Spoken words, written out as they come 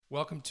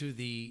Welcome to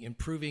the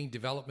Improving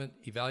Development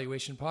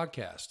Evaluation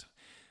Podcast.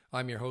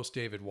 I'm your host,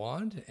 David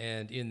Wand,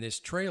 and in this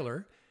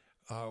trailer,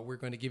 we're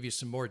going to give you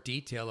some more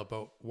detail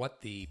about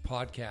what the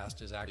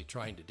podcast is actually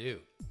trying to do.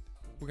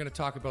 We're going to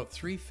talk about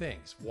three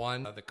things.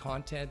 One, the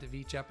content of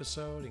each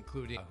episode,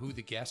 including who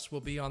the guests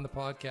will be on the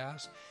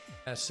podcast.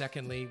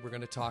 Secondly, we're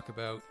going to talk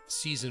about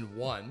Season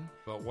 1,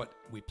 about what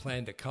we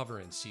plan to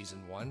cover in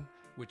Season 1,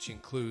 which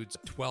includes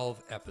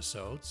 12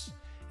 episodes.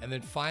 And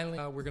then finally,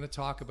 we're going to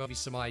talk about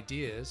some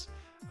ideas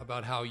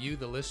about how you,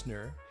 the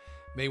listener,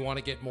 may want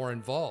to get more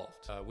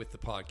involved with the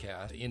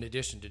podcast, in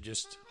addition to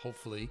just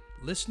hopefully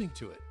listening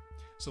to it.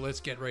 So let's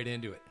get right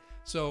into it.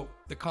 So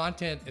the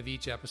content of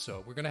each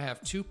episode, we're going to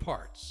have two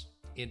parts.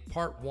 In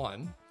part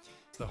one,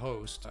 the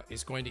host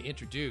is going to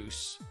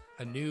introduce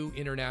a new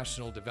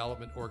international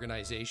development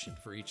organization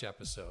for each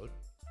episode.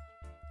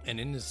 And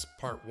in this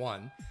part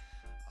one,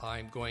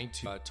 I'm going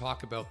to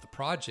talk about the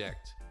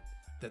project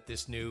that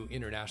this new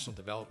international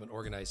development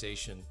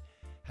organization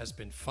has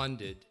been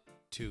funded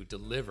to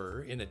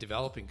deliver in a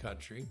developing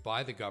country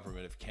by the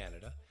government of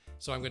Canada.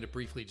 So I'm going to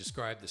briefly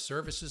describe the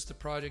services the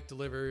project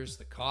delivers,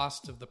 the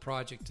cost of the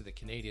project to the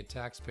Canadian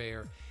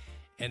taxpayer,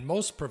 and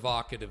most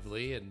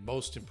provocatively and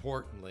most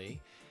importantly,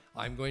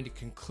 I'm going to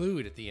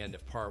conclude at the end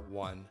of part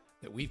one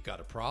that we've got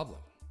a problem.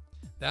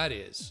 That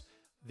is,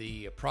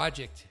 the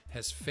project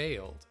has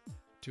failed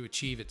to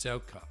achieve its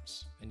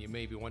outcomes. And you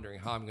may be wondering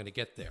how I'm going to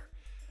get there.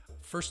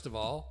 First of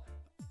all,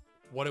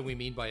 what do we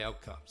mean by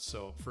outcomes?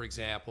 So, for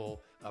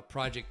example, a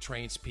project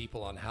trains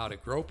people on how to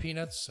grow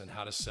peanuts and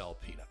how to sell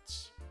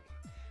peanuts.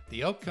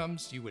 The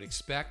outcomes you would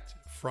expect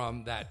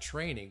from that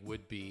training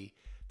would be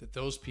that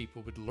those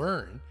people would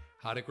learn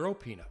how to grow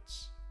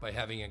peanuts by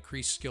having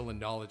increased skill and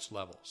knowledge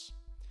levels,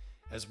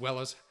 as well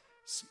as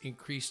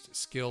increased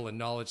skill and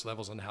knowledge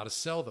levels on how to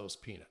sell those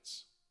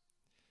peanuts.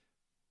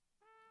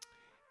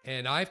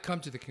 And I've come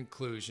to the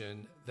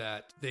conclusion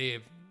that they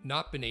have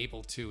not been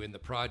able to, in the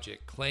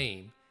project,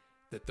 claim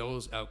that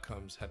those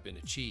outcomes have been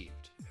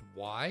achieved. And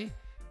why?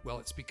 Well,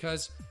 it's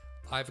because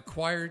I've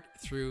acquired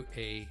through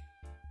a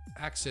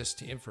access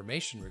to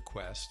information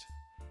request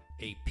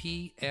a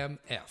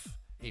PMF,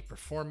 a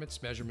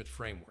performance measurement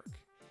framework.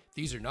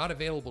 These are not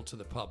available to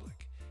the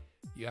public.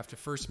 You have to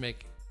first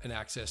make an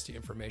access to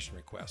information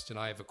request, and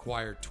I have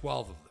acquired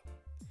 12 of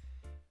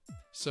them.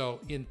 So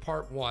in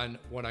part one,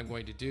 what I'm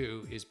going to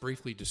do is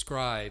briefly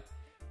describe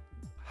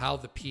how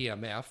the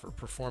PMF, or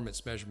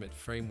performance measurement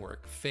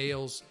framework,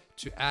 fails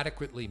to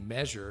adequately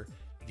measure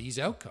these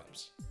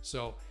outcomes.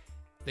 So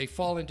they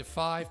fall into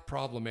 5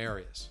 problem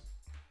areas.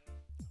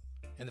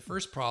 And the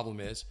first problem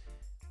is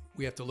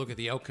we have to look at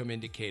the outcome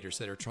indicators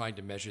that are trying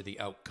to measure the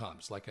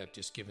outcomes, like I've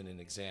just given an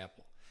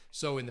example.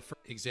 So in the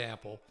first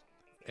example,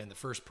 and the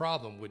first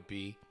problem would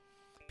be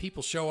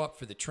people show up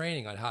for the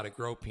training on how to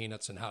grow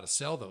peanuts and how to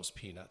sell those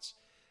peanuts,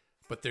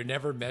 but they're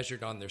never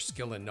measured on their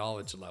skill and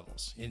knowledge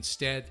levels.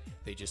 Instead,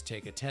 they just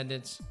take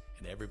attendance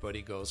and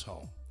everybody goes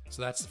home.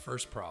 So that's the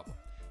first problem.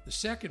 The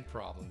second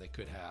problem they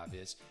could have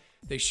is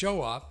they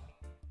show up,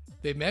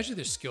 they measure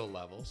their skill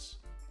levels,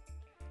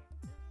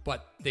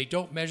 but they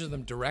don't measure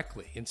them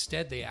directly.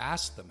 Instead, they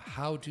ask them,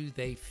 how do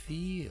they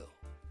feel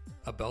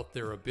about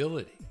their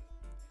ability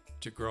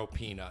to grow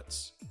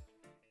peanuts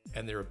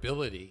and their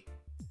ability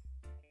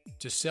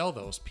to sell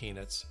those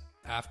peanuts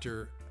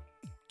after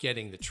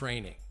getting the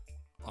training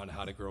on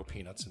how to grow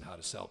peanuts and how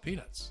to sell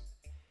peanuts.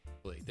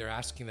 They're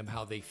asking them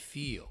how they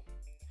feel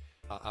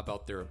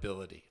about their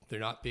ability. They're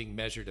not being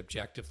measured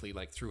objectively,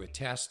 like through a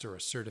test or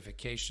a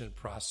certification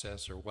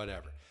process or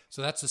whatever.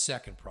 So that's the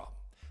second problem.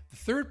 The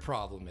third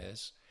problem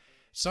is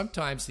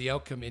sometimes the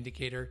outcome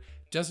indicator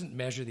doesn't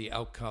measure the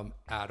outcome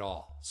at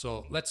all.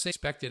 So let's say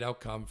expected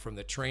outcome from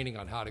the training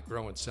on how to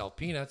grow and sell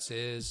peanuts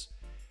is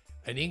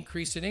an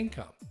increase in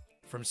income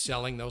from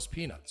selling those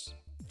peanuts.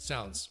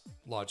 Sounds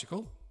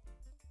logical.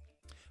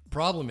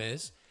 Problem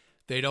is,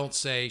 they don't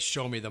say,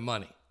 show me the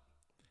money.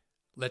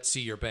 Let's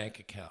see your bank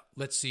account.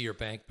 Let's see your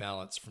bank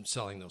balance from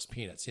selling those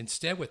peanuts.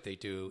 Instead, what they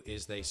do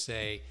is they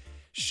say,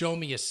 show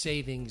me a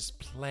savings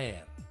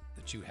plan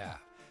that you have.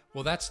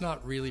 Well, that's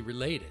not really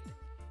related.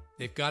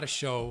 They've got to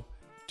show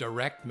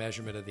direct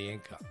measurement of the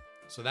income.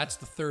 So that's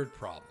the third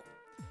problem.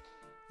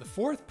 The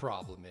fourth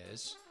problem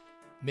is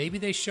maybe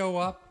they show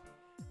up,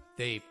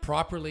 they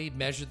properly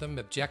measure them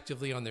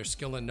objectively on their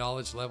skill and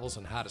knowledge levels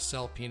on how to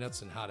sell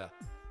peanuts and how to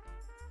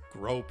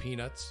grow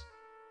peanuts,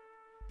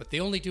 but they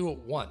only do it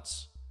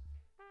once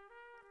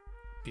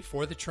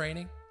before the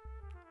training,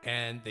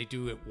 and they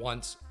do it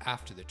once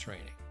after the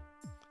training.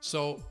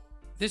 So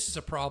this is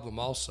a problem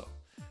also,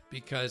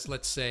 because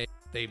let's say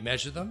they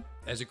measure them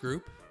as a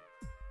group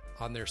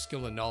on their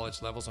skill and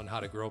knowledge levels on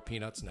how to grow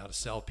peanuts and how to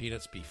sell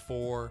peanuts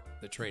before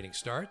the training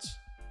starts.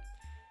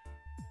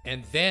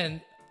 And then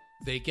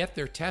they get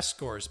their test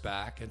scores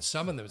back, and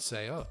some of them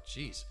say, oh,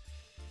 geez,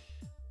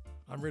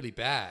 I'm really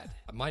bad.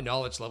 My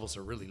knowledge levels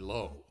are really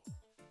low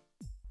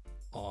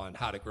on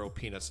how to grow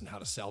peanuts and how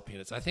to sell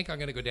peanuts. I think I'm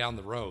going to go down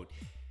the road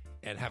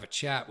and have a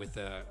chat with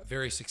a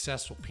very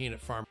successful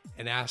peanut farmer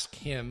and ask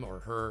him or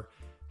her,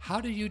 how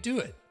do you do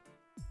it?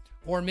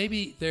 Or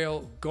maybe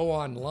they'll go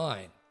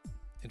online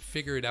and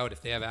figure it out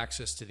if they have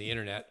access to the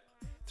internet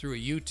through a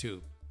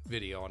YouTube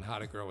video on how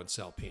to grow and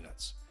sell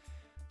peanuts.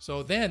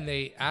 So then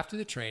after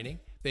the training,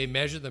 they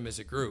measure them as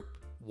a group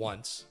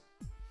once.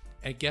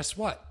 And guess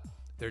what?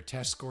 Their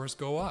test scores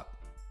go up.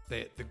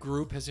 The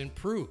group has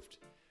improved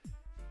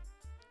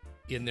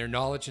in their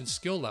knowledge and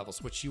skill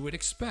levels, which you would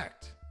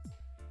expect.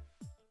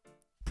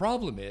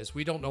 Problem is,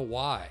 we don't know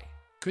why.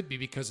 Could be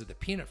because of the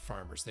peanut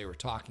farmers they were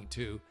talking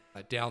to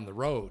down the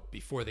road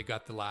before they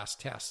got the last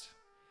test.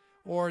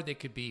 Or they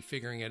could be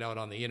figuring it out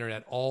on the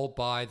internet all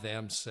by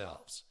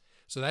themselves.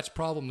 So that's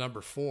problem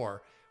number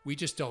 4. We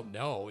just don't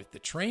know if the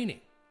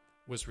training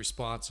was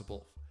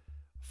responsible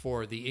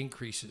for the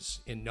increases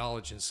in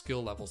knowledge and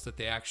skill levels that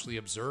they actually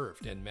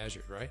observed and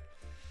measured, right?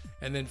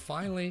 And then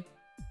finally,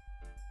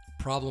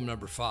 problem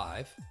number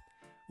 5,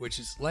 which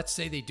is, let's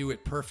say they do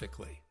it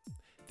perfectly.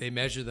 They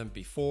measure them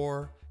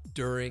before,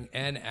 during,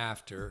 and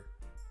after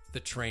the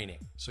training.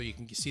 So you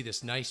can see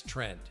this nice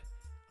trend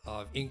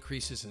of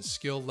increases in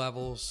skill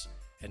levels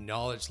and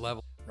knowledge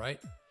level, right?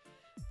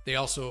 They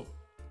also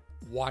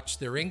watch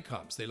their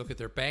incomes. They look at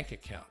their bank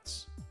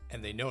accounts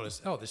and they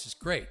notice, oh, this is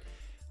great.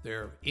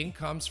 Their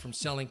incomes from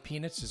selling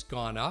peanuts has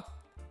gone up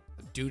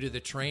due to the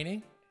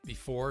training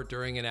before,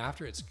 during, and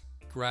after. It's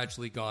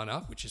gradually gone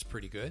up, which is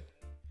pretty good.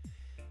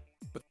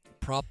 But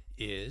the problem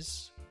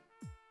is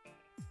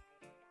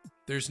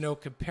there's no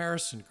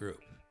comparison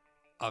group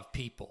of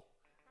people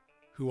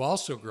who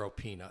also grow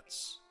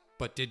peanuts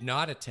but did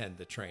not attend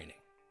the training.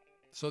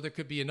 So there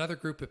could be another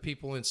group of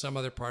people in some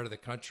other part of the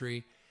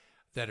country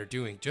that are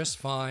doing just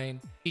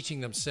fine,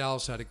 teaching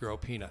themselves how to grow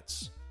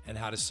peanuts and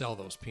how to sell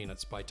those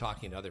peanuts by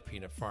talking to other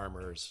peanut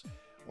farmers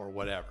or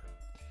whatever.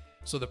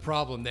 So the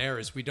problem there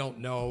is we don't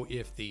know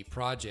if the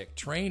project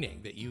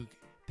training that you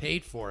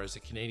paid for as a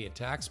Canadian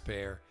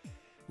taxpayer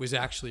was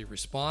actually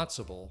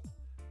responsible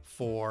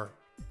for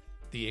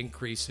the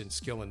increase in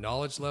skill and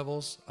knowledge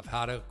levels of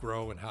how to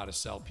grow and how to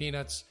sell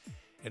peanuts,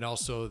 and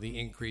also the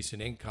increase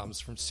in incomes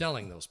from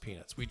selling those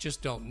peanuts. We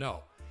just don't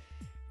know.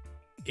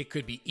 It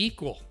could be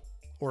equal,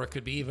 or it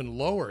could be even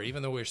lower.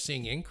 Even though we're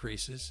seeing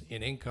increases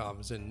in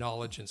incomes and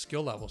knowledge and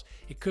skill levels,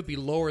 it could be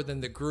lower than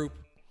the group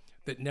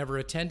that never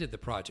attended the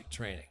project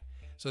training.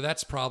 So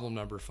that's problem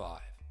number 5.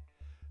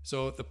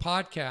 So the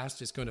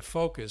podcast is going to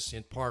focus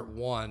in part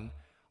 1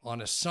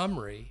 on a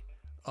summary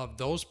of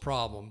those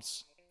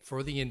problems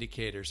for the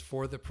indicators,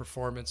 for the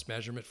performance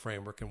measurement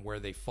framework, and where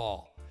they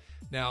fall.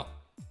 Now,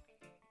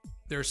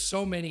 there's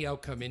so many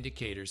outcome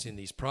indicators in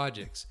these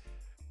projects.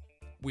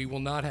 We will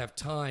not have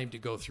time to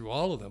go through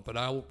all of them, but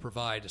I will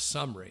provide a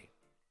summary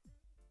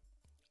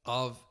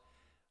of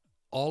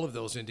all of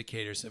those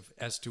indicators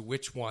as to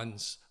which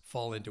ones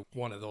fall into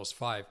one of those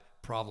 5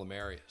 problem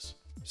areas.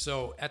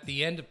 So at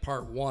the end of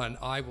part 1,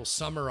 I will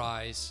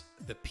summarize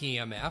the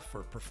PMF,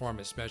 or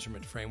Performance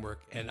Measurement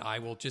Framework, and I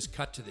will just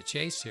cut to the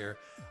chase here.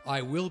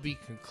 I will be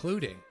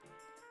concluding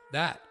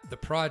that the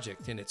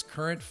project in its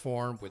current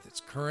form with its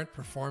current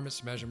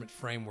performance measurement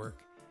framework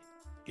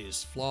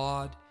is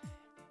flawed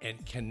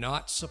and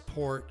cannot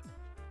support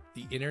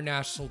the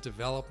International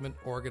Development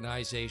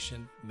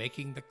Organization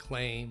making the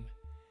claim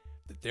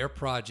that their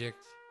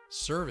project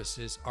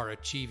services are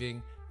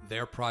achieving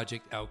their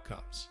project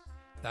outcomes.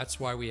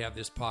 That's why we have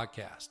this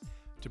podcast,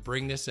 to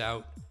bring this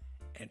out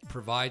and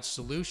provide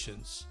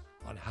solutions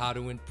on how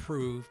to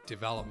improve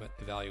development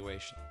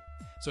evaluation.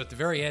 So at the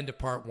very end of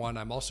part 1,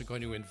 I'm also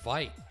going to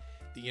invite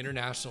the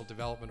International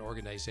Development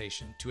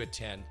Organization to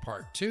attend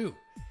part 2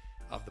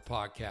 of the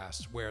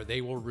podcast, where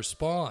they will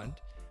respond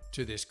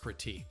to this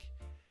critique.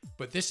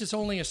 But this is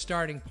only a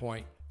starting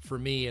point for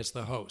me as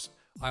the host.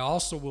 I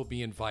also will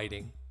be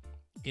inviting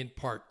in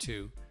part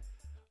 2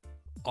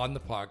 on the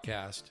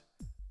podcast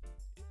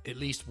at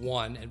least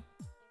 1 and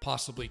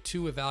possibly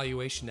 2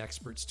 evaluation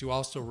experts to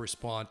also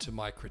respond to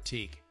my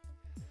critique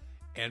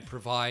and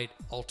provide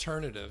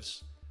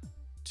alternatives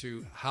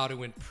to how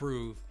to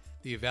improve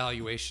the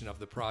evaluation of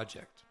the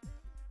project.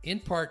 In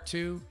part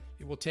 2,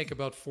 it will take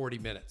about 40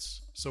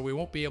 minutes, so we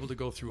won't be able to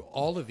go through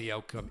all of the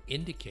outcome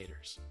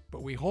indicators,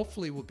 but we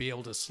hopefully will be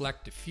able to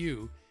select a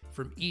few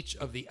from each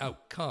of the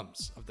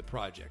outcomes of the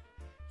project.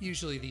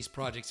 Usually these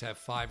projects have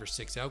 5 or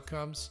 6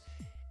 outcomes,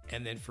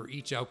 and then for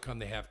each outcome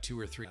they have 2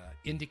 or 3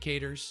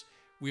 indicators.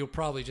 We'll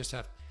probably just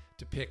have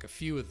to pick a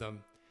few of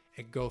them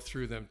and go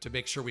through them to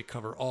make sure we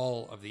cover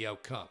all of the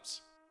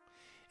outcomes.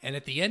 And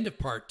at the end of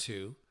part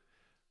 2,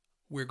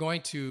 we're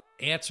going to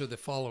answer the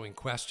following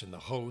question. The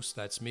host,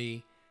 that's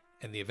me,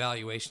 and the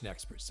evaluation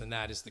experts, and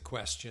that is the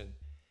question: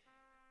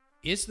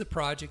 is the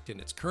project in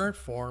its current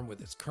form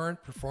with its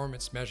current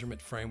performance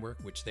measurement framework,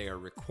 which they are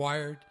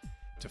required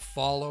to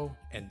follow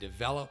and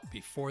develop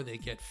before they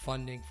get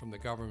funding from the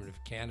Government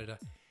of Canada,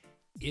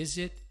 is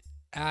it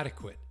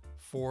adequate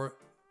for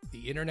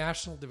the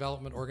International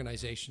Development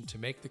Organization to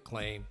make the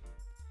claim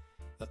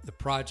that the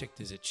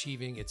project is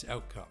achieving its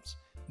outcomes?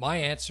 My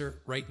answer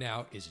right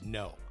now is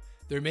no.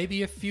 There may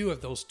be a few of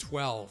those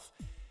 12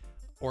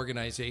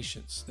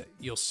 organizations that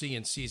you'll see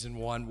in season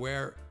 1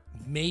 where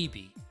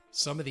maybe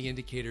some of the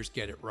indicators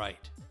get it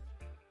right.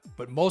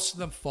 but most of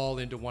them fall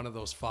into one of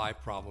those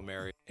 5 problem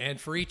areas. And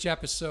for each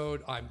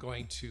episode, I'm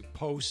going to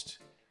post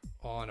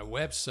on a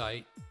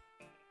website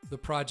the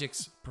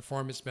project's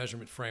performance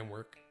measurement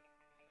framework,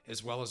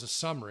 as well as a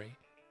summary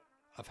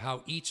of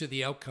how each of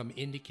the outcome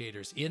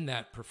indicators in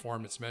that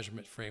performance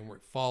measurement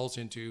framework falls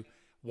into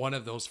one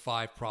of those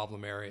 5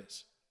 problem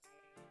areas.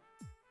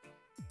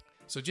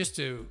 So just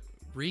to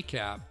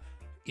recap,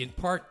 in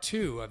part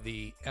 2 of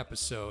the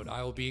episode,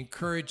 I will be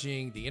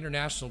encouraging the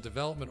International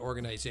Development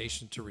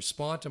Organization to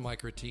respond to my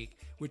critique,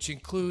 which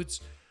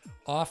includes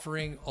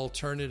offering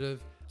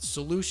alternative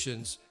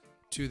solutions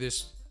to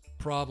this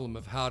problem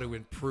of how to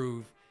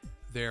improve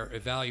their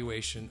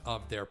evaluation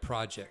of their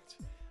project.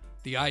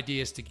 The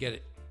idea is to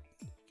get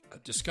a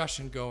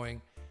discussion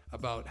going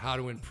about how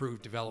to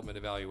improve development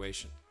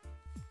evaluation.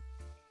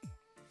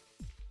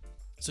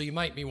 So you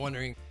might be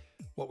wondering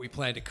what we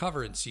plan to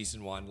cover in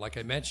season 1. Like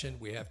I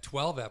mentioned, we have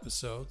 12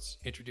 episodes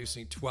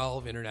introducing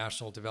 12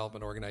 international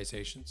development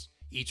organizations,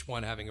 each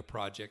one having a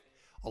project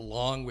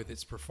along with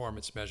its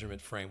performance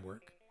measurement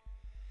framework.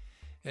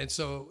 And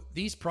so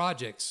these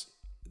projects,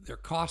 their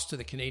cost to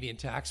the Canadian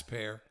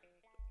taxpayer,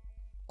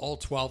 all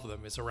 12 of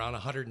them, is around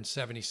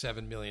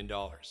 $177 million.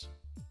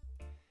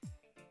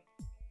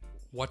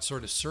 What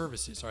sort of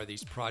services are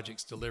these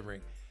projects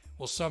delivering?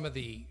 Well, some of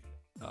the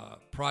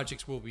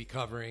projects we'll be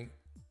covering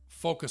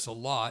focus a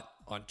lot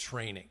on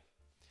training.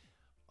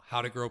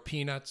 How to grow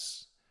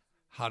peanuts,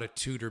 how to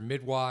tutor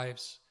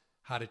midwives,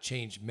 how to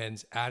change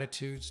men's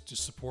attitudes to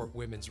support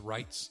women's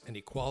rights and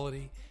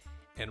equality,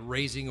 and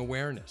raising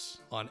awareness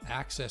on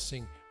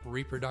accessing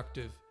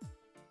reproductive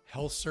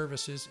health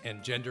services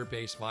and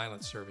gender-based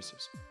violence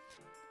services.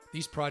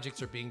 These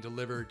projects are being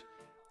delivered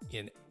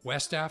in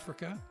West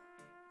Africa,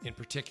 in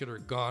particular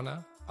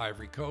Ghana,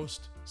 Ivory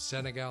Coast,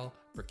 Senegal,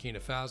 Burkina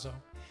Faso,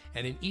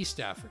 and in East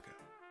Africa,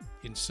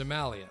 in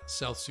Somalia,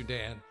 South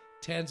Sudan,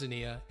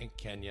 Tanzania, and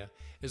Kenya,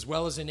 as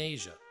well as in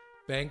Asia,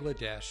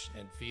 Bangladesh,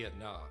 and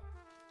Vietnam.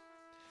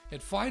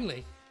 And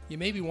finally, you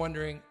may be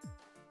wondering,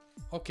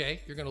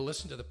 okay, you're going to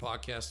listen to the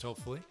podcast,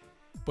 hopefully,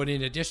 but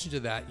in addition to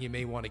that, you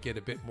may want to get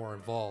a bit more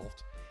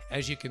involved.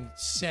 As you can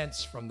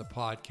sense from the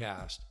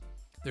podcast,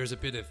 there's a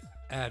bit of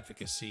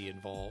advocacy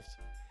involved,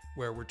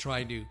 where we're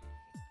trying to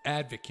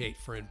advocate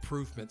for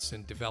improvements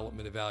in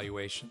development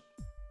evaluation.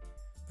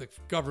 The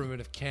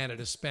government of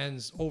Canada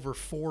spends over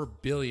 $4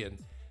 billion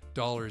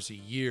a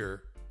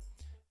year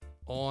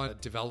on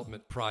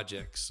development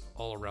projects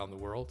all around the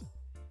world.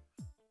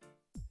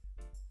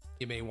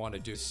 You may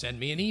want to send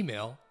me an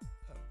email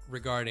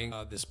regarding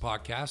this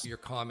podcast, your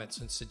comments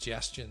and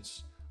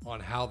suggestions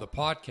on how the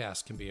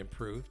podcast can be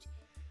improved.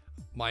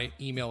 My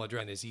email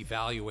address is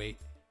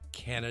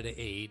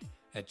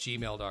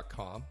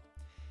evaluatecanadaaid@gmail.com.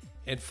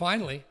 And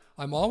finally,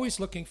 I'm always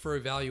looking for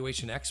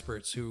evaluation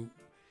experts who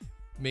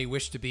may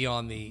wish to be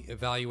on the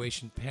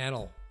evaluation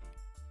panel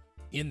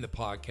in the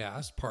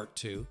podcast, part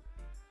 2.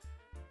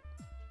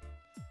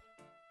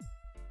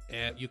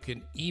 And you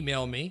can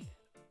email me,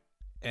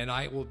 and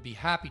I will be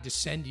happy to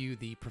send you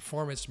the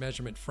performance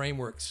measurement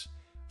frameworks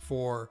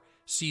for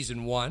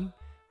season 1.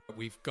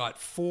 We've got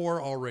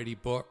 4 already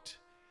booked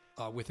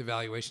with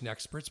evaluation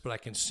experts, but I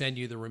can send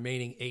you the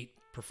remaining 8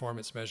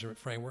 performance measurement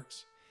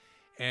frameworks.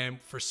 And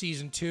for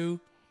season 2,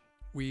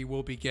 we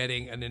will be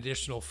getting an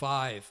additional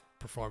 5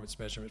 performance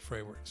measurement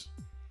frameworks.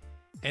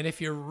 And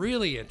if you're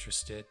really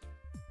interested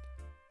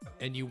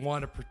and you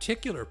want a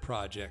particular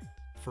project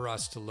for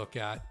us to look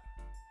at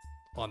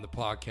on the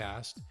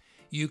podcast,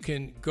 you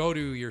can go to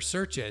your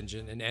search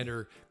engine and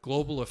enter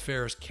Global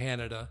Affairs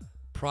Canada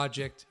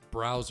Project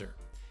Browser.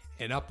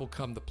 And up will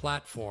come the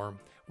platform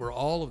where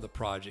all of the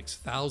projects,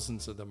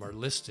 thousands of them, are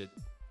listed.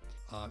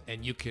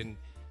 And you can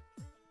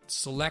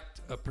select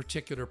a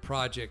particular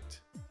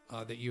project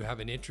that you have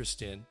an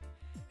interest in.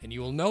 And you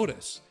will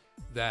notice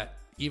that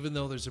even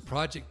though there's a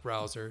project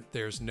browser,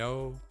 there's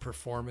no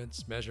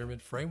performance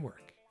measurement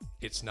framework.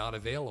 It's not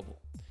available.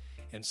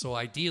 And so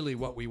ideally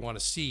what we want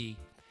to see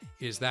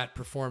is that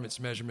performance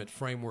measurement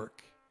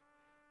framework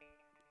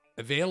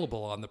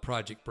available on the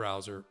project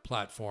browser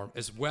platform,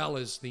 as well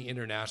as the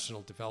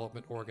international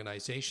development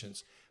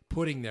organizations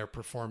putting their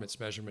performance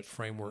measurement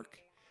framework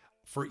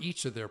for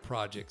each of their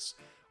projects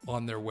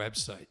on their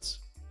websites.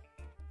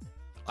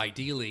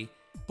 Ideally,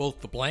 both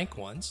the blank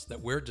ones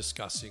that we're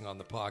discussing on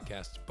the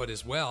podcast, but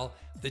as well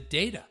the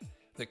data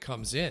that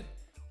comes in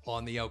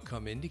on the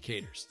outcome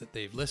indicators that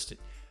they've listed.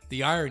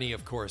 The irony,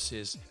 of course,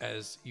 is,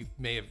 as you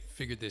may have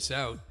figured this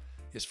out,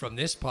 is from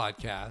this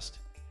podcast,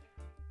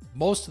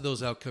 most of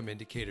those outcome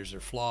indicators are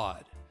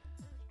flawed.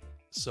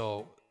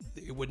 So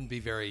it wouldn't be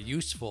very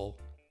useful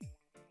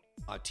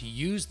to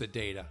use the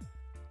data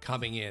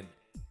coming in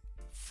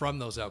from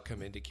those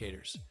outcome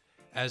indicators.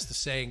 As the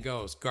saying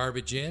goes,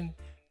 garbage in,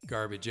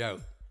 garbage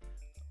out.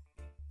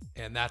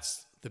 And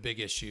that's the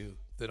big issue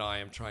that I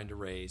am trying to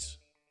raise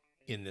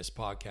in this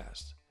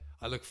podcast.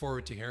 I look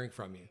forward to hearing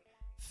from you.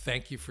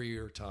 Thank you for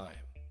your time.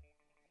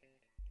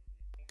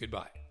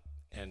 Goodbye.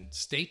 And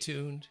stay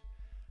tuned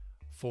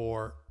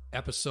for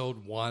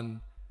episode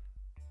 1,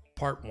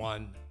 part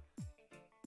 1